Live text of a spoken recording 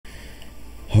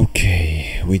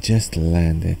Okay, we just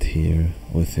landed here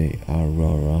with the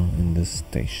Aurora in the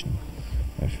station.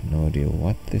 I have no idea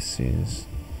what this is.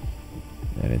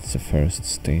 And it's the first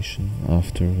station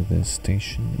after the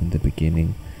station in the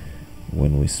beginning.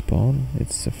 When we spawn,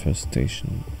 it's the first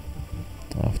station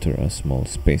after a small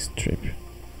space trip.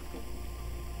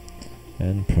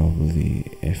 And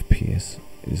probably FPS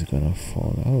is gonna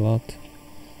fall a lot.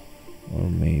 Or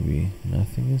maybe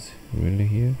nothing is really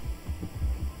here.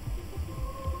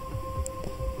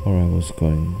 Or I was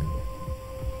going...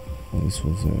 Well, this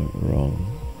was a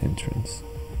wrong entrance.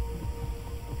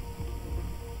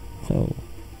 Oh.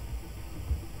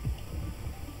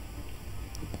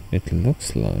 It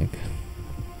looks like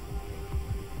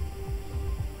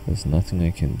there's nothing I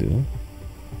can do.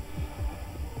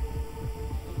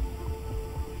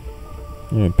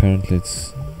 Oh, apparently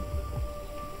it's...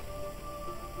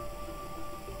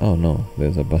 Oh no,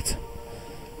 there's a button.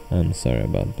 I'm sorry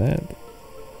about that.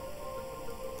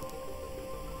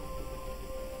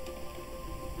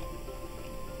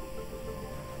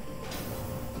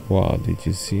 Wow, did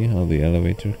you see how the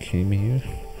elevator came here?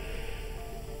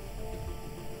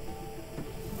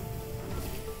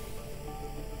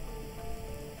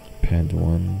 Pad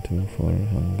 1, 2, 4,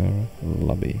 hangar,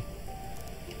 lobby.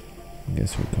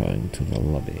 Guess we're going to the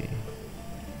lobby.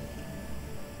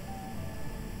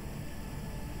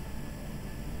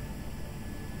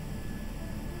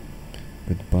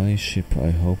 Goodbye ship, I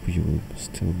hope you will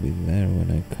still be there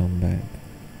when I come back.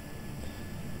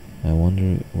 I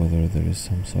wonder whether there is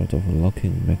some sort of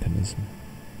locking mechanism.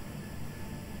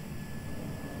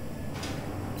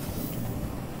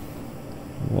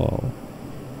 Wow.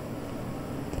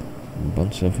 A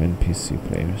bunch of NPC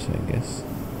players, I guess.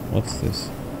 What's this?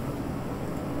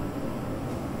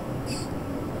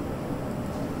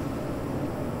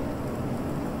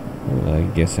 Well, I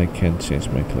guess I can't change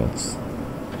my clothes.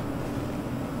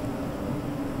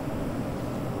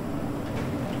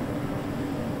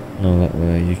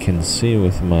 Now you can see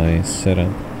with my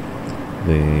setup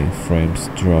the frames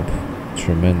drop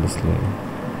tremendously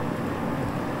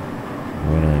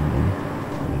when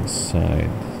I'm inside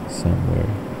somewhere.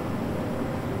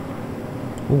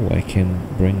 Oh, I can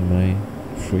bring my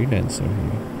freelancer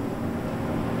here.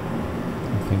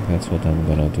 I think that's what I'm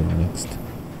gonna do next.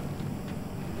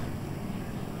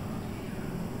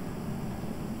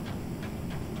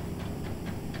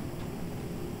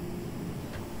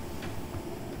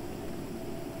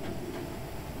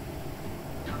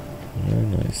 Very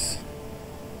nice.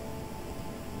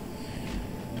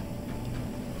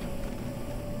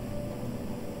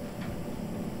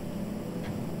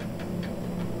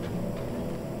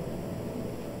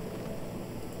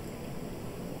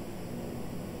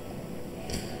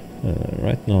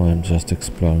 Right now I'm just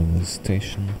exploring the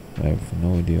station. I have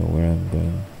no idea where I'm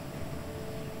going,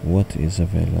 what is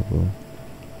available.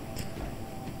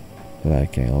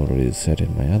 Like I already said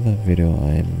in my other video,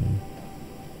 I'm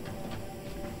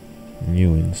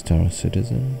new in Star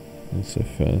Citizen. It's the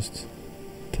first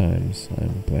times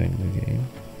I'm playing the game.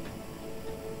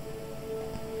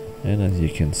 And as you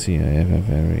can see, I have a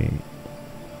very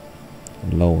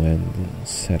low-end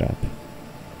setup.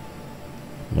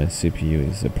 My CPU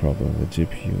is the problem, the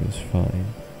GPU is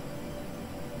fine.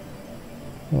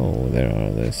 Oh, there are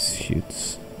the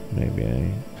suits. Maybe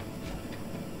I...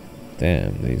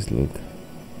 Damn, these look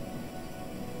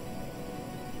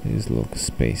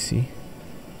spacey.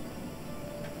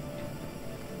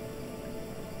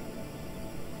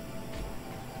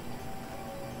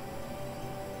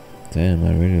 Damn,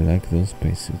 I really like those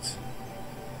spacesuits.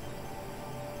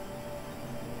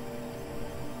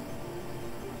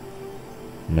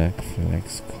 Mac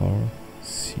Flex car,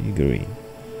 sea green,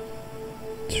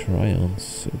 try-on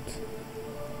suit.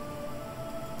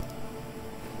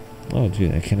 Oh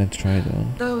gee, I cannot try it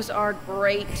on. Those are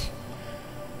great.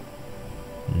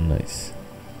 Nice.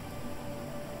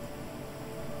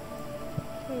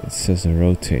 It says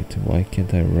rotate. Why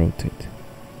can't I rotate?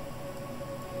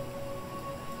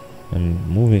 I'm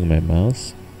moving my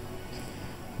mouse,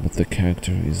 but the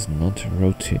character is not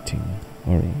rotating.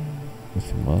 Or with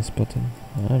the mouse button?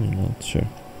 I'm not sure.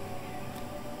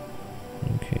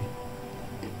 Okay.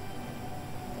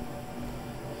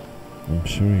 I'm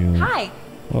sure you... Hi!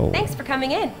 Oh. Thanks for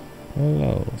coming in.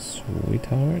 Hello,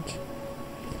 sweetheart.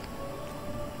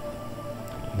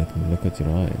 Let me look at your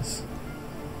eyes.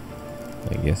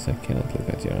 I guess I cannot look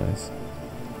at your eyes.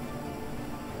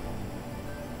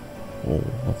 Oh,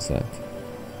 what's that?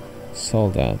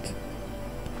 Sold out.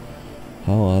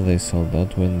 How are they sold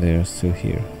out when they are still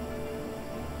here?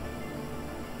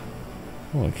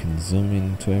 Oh, I can zoom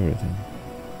into everything.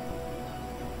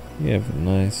 You have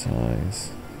nice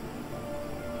eyes.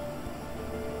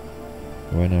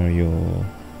 When are you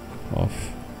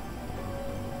off?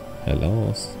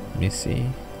 Hello, Missy?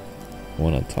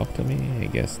 Wanna talk to me? I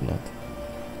guess not.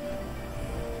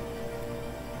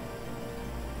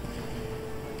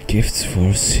 Gifts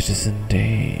for Citizen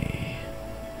Day.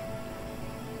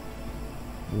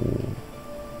 Ooh.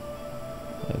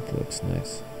 That looks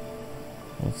nice.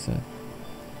 What's that?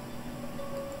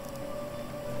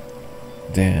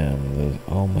 Damn, those,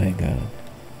 oh my god.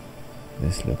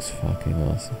 This looks fucking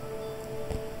awesome.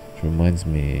 It reminds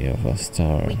me of a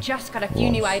Star We just got a few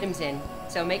new items in,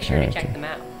 so make sure to check them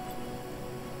out.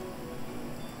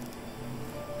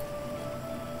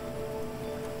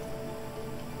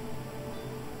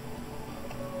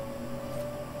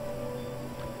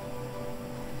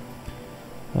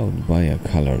 I would buy a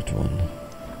colored one.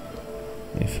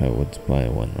 If I would buy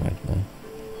one right now.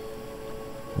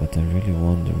 But I really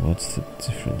wonder what's the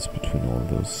difference between all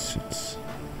those suits.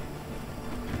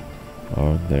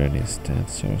 Aren't there any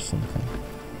stats or something?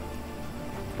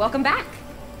 Welcome back.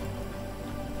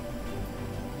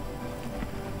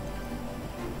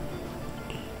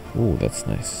 Ooh, that's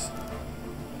nice.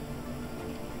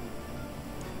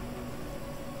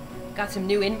 Got some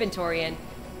new inventory in.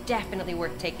 Definitely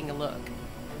worth taking a look.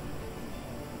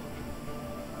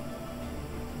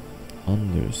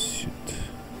 Undersuit.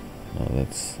 Oh,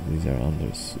 these are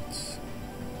undersuits.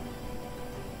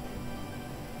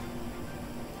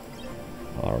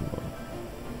 Armor.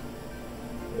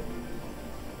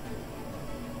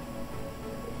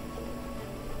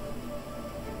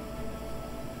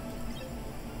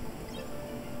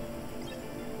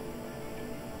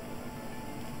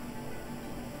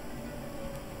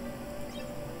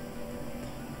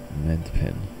 Med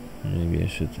pen. Maybe I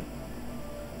should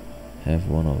have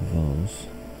one of those.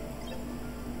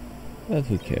 But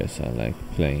who cares? I like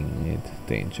playing it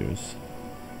dangerous.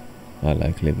 I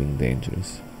like living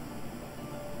dangerous.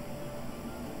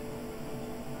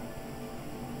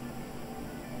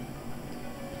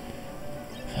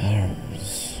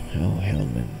 Arms. Oh,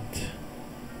 helmet.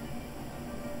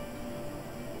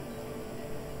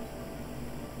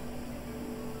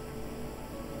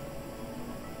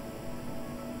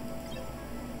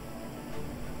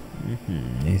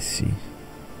 I see.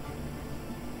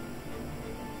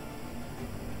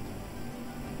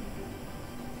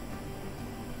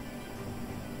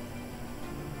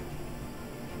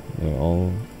 They're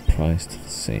all priced the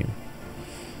same.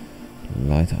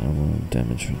 Light armor,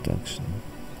 damage reduction.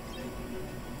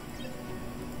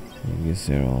 I guess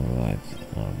they're all light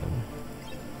armor.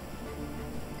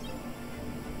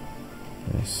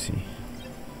 I see.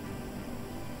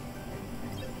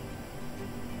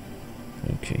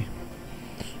 Okay.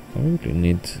 I really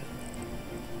need.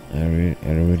 I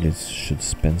really should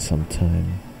spend some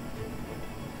time.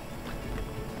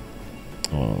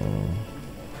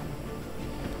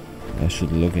 I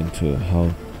should look into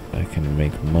how I can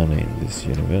make money in this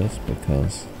universe,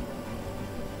 because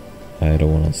I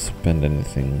don't want to spend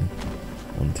anything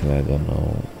until I don't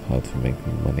know how to make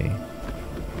money.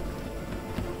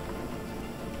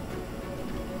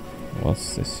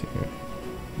 What's this here?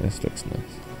 This looks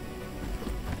nice.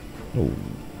 Oh.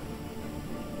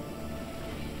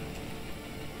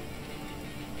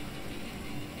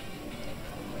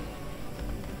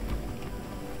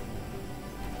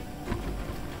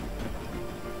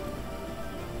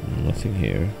 Nothing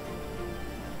here.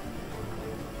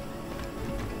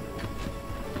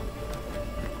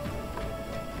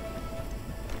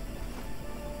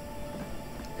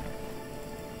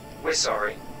 We're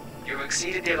sorry. You've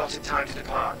exceeded the allotted time to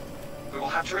depart. We will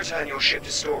have to return your ship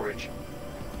to storage.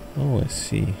 Oh, I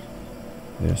see.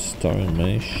 They're storing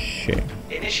my ship.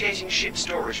 Initiating ship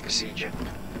storage procedure.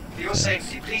 For your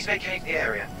safety, please vacate the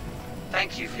area.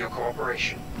 Thank you for your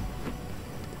cooperation.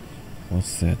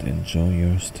 What's that? Enjoy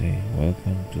your stay.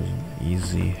 Welcome to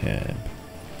Easy Hab.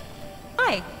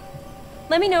 Hi.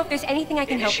 Let me know if there's anything I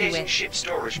can help you Initiating with. ship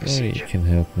storage Well, you procedure. can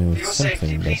help me For with your safety,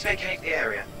 something, please but vacate the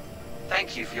area.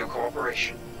 Thank you for your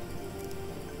cooperation.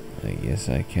 I guess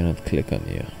I cannot click on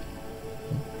you.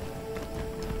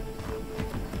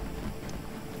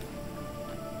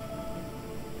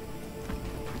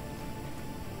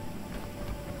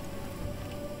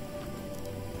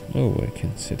 Oh, I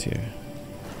can sit here.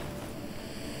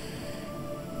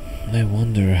 I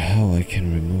wonder how I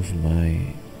can remove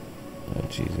my... Oh,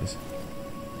 Jesus.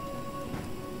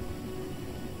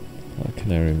 How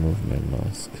can I remove my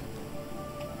mask?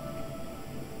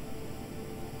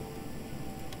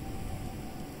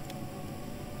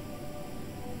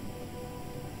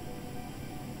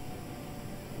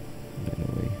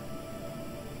 Anyway.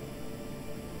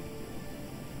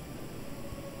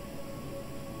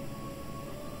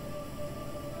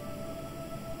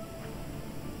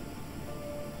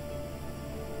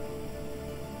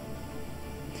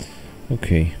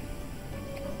 Okay.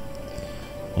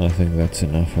 I think that's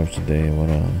enough for today. I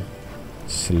wanna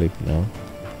sleep now.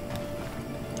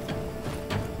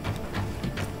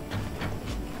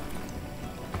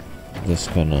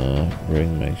 Just gonna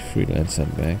bring my freelancer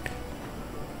back.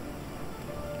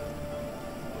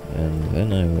 And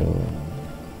then I will...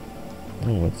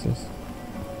 Oh, what's this?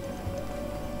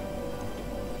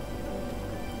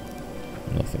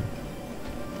 Nothing.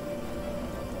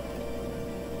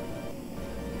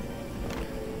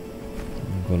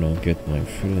 I'm gonna get my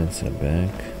freelancer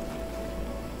back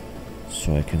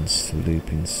so I can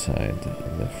sleep inside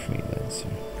the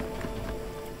freelancer.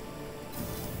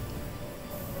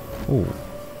 Oh.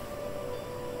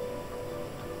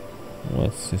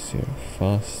 What's this here?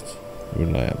 Fast,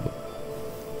 reliable.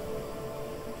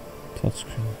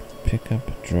 Touchscreen, pick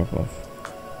up, drop off.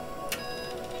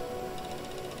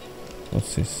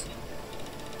 What's this?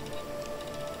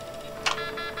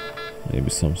 Maybe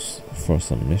for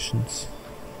some missions.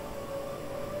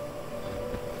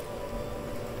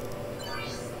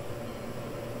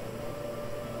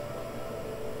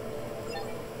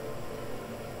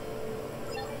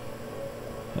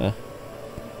 Ah.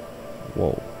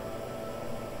 Whoa.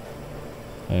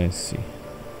 I see.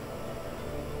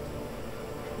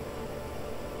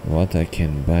 What I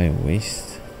can buy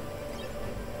waste?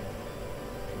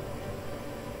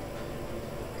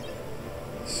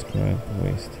 Scrap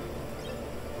waste.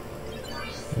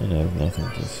 I have nothing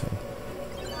to sell.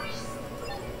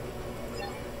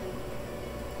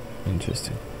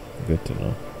 Interesting. Good to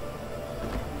know.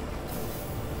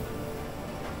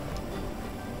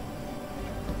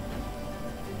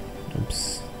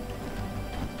 Oops.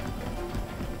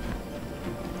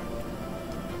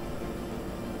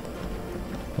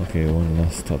 Okay, one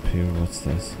last stop here. What's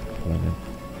this?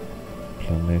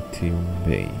 Platinum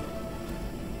Bay.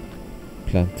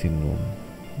 Platinum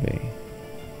Bay.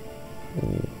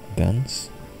 Ooh, guns?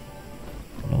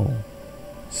 No.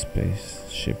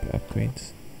 Spaceship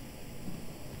upgrades.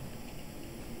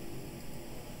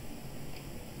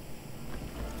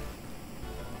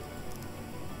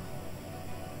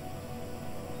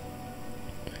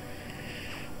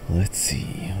 Let's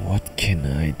see, what can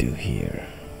I do here?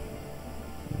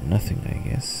 Nothing, I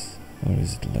guess. Or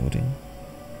is it loading?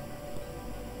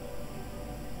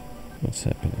 What's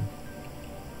happening?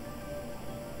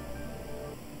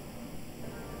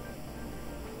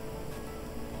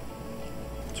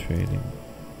 Trading.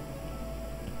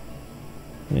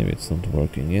 Maybe it's not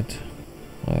working yet.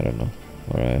 I don't know.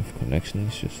 Or I have connection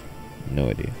issues. No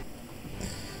idea.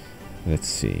 Let's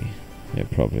see. Yeah,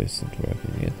 probably it's not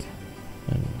working yet.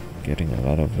 I'm getting a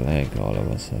lot of lag all of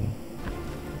a sudden.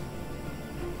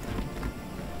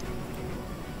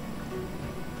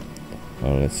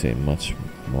 Or let's say much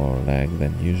more lag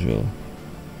than usual.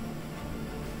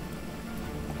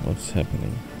 What's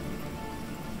happening?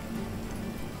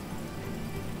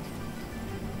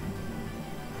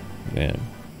 Damn.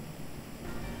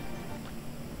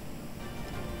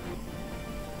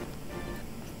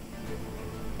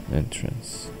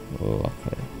 Entrance.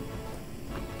 Locker.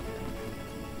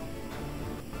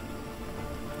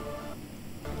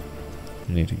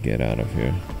 Need to get out of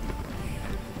here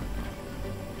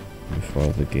before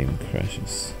the game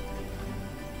crashes.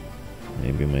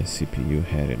 Maybe my CPU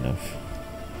had enough.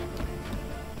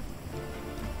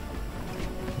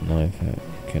 Now if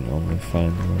I can only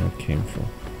find where I came from.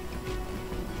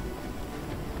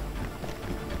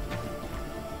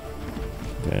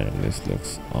 Damn, this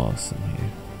looks awesome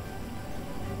here.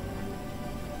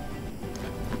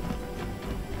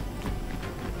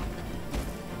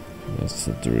 That's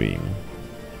a dream.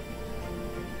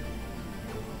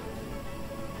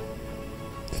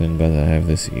 Thank God I have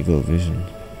this eagle vision.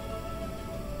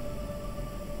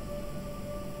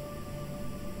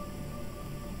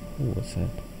 Ooh, what's that?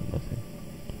 Nothing.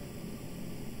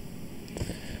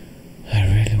 I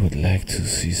really would like to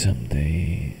see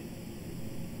someday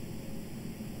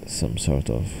some sort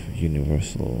of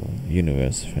universe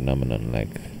phenomenon,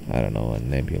 like, I don't know, a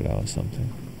nebula or something.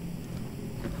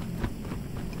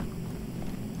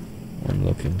 I'm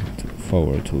looking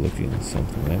forward to looking at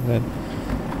something like that.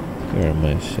 Here are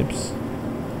my ships.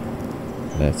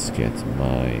 Let's get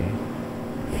my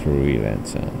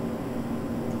freelancer.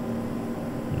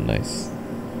 Nice.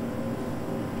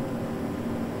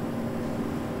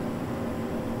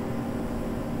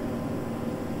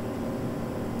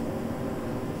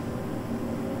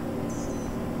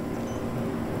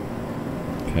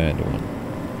 Pad 1.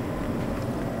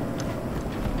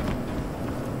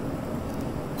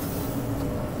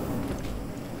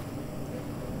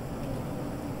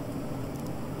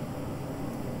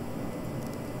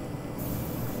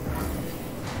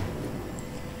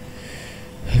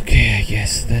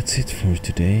 Yes, that's it for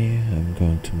today. I'm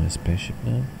going to my spaceship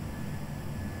now.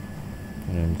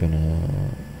 And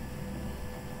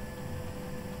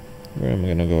where am I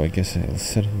gonna go? I guess I'll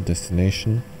set a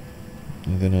destination.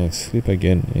 And then I'll sleep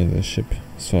again in the ship.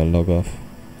 So I'll log off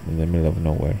in the middle of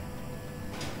nowhere.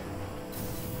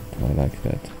 I like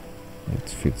that. It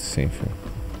feels safer.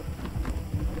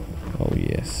 Oh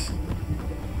yes.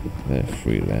 The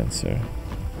freelancer.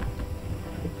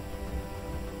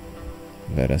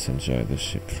 Let us enjoy the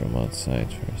ship from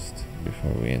outside first,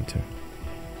 before we enter.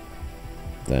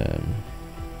 Damn.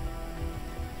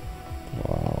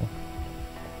 Wow.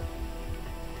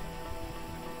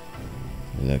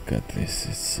 Look at this,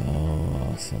 it's so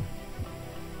awesome.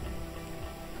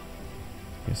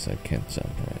 Guess I can't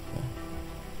jump right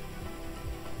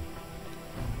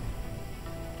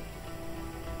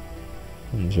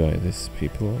now. Enjoy this,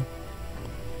 people.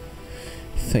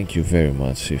 Thank you very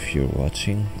much if you're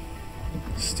watching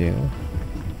still.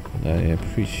 I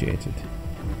appreciate it.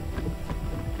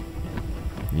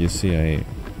 You see, I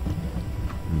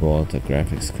bought a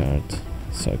graphics card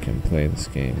so I can play this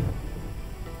game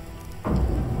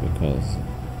because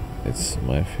it's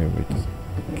my favorite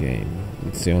game.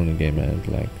 It's the only game I'd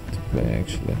like to play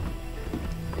actually.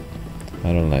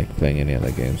 I don't like playing any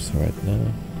other games right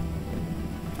now.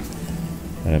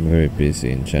 And I'm very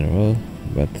busy in general,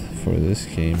 but for this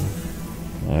game,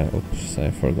 oops, I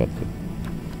forgot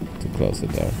to close the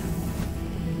door.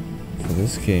 For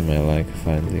this game I like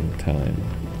finding time,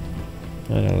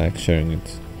 and I like sharing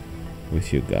it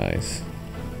with you guys.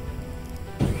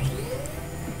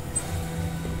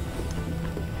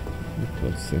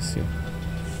 What's this here?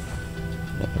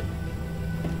 Nothing.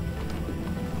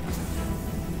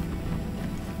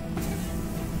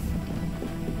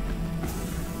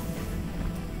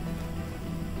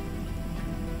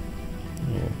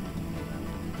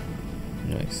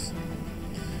 Nice.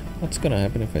 What's gonna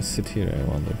happen if I sit here, I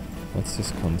wonder? What's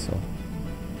this console?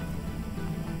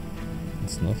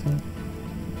 It's nothing?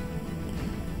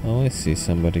 Oh, I see,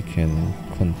 somebody can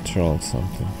control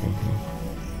something from here.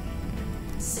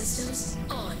 Systems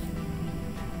on.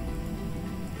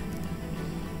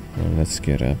 Well, let's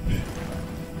get up.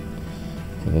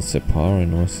 So that's the power,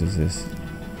 and what is this?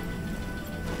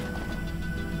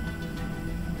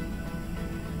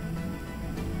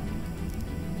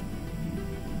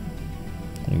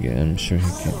 Again, I'm sure he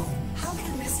can. Hello, how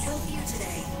can Miss help you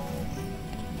today?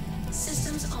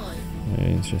 Systems on.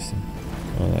 Very interesting.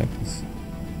 I like this.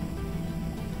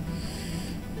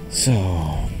 So,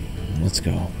 let's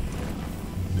go.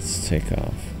 Let's take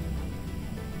off.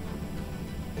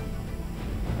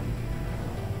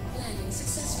 Landing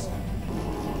successful.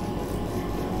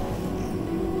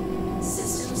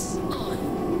 Systems on.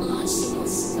 Launch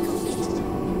sequence complete.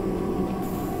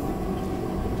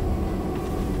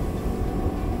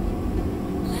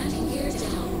 Landing gear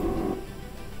down.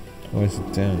 Why is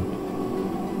it down?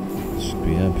 It should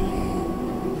be up.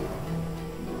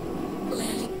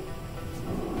 Landing.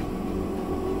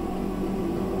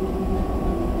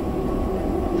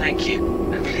 Thank you,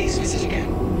 and please visit again.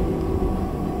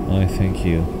 I thank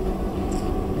you.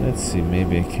 Let's see,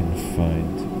 maybe I can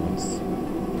find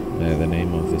the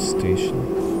name of the station.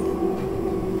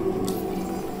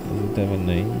 Does it have a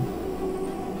name?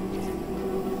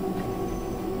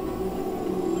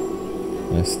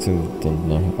 I still don't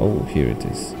know. Oh, here it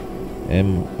is.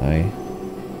 M-I.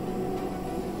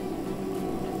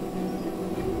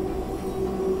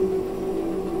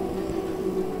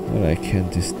 Well, I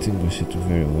can't distinguish it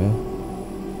very well.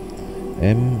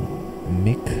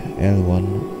 MIC-L1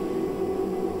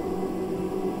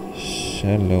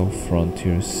 Shallow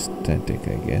Frontier Static,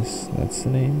 I guess. That's the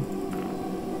name?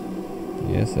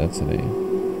 Yes, that's the name.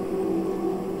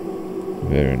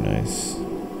 Very nice.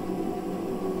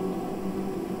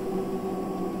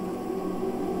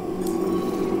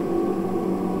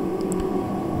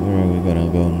 Where are we gonna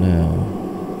go now?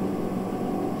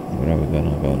 Where are we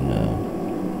gonna go now?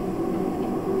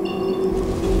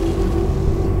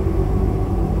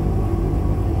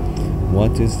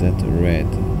 What is that red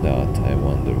dot? I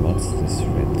wonder. What's this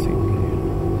red thing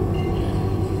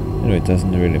here? Anyway, it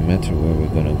doesn't really matter where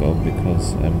we're gonna go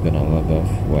because I'm gonna log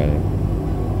off while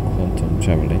quantum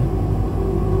traveling.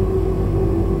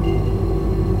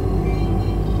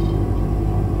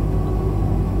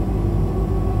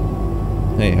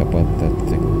 Hey, how about that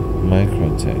thing?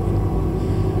 Microtech.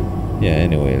 Yeah,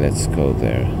 anyway, let's go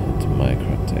there to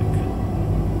Microtech.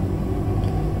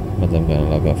 But I'm gonna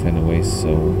log off anyway,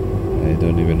 so I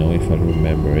don't even know if I'll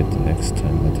remember it the next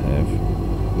time that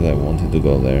I wanted to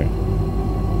go there.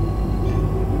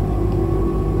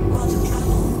 Quantum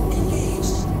travel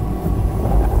engaged.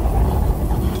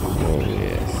 Oh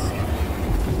yes.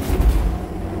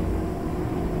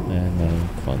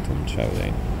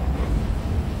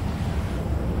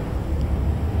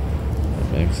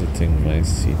 exiting my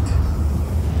seat.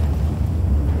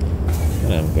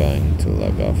 And I'm going to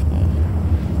log off now.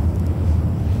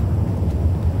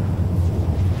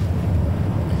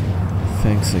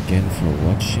 Thanks again for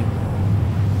watching.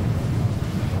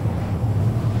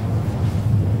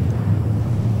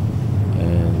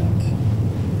 And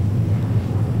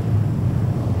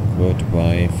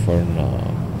goodbye for now.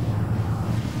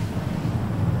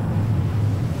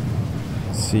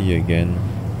 See you again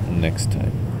next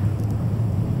time.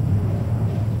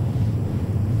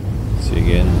 See you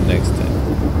again next time.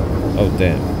 Oh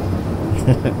damn.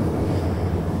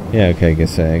 Yeah, okay, I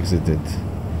guess I exited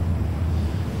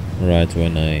right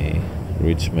when I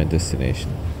reached my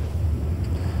destination.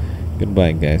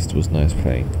 Goodbye guys, it was nice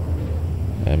playing.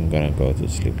 I'm gonna go to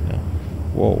sleep now.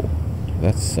 Whoa,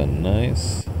 that's a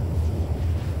nice...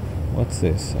 What's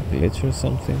this, a glitch or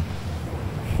something?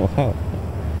 Wow.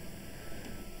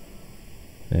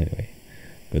 Anyway,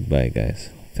 goodbye guys,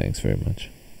 thanks very much.